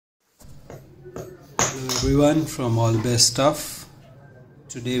Everyone from All Best Stuff.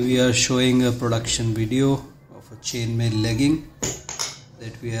 Today we are showing a production video of a chainmail legging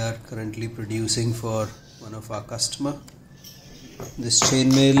that we are currently producing for one of our customer. This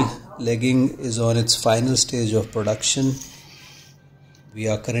chainmail legging is on its final stage of production. We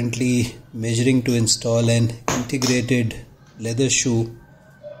are currently measuring to install an integrated leather shoe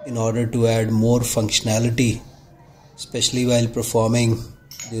in order to add more functionality, especially while performing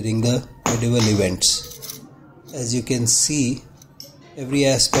during the medieval events. As you can see, every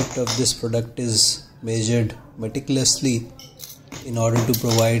aspect of this product is measured meticulously in order to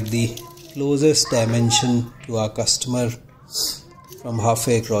provide the closest dimension to our customer from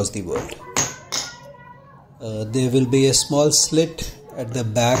halfway across the world. There will be a small slit at the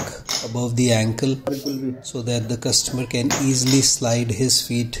back above the ankle so that the customer can easily slide his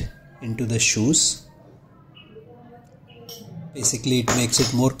feet into the shoes. Basically, it makes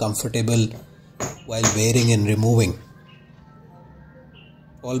it more comfortable while wearing and removing.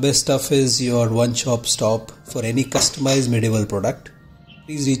 All Best Stuff is your one-stop stop for any customized medieval product.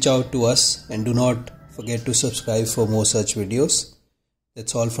 Please reach out to us and do not forget to subscribe for more such videos.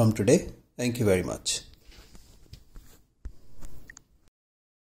 That's all from today. Thank you very much.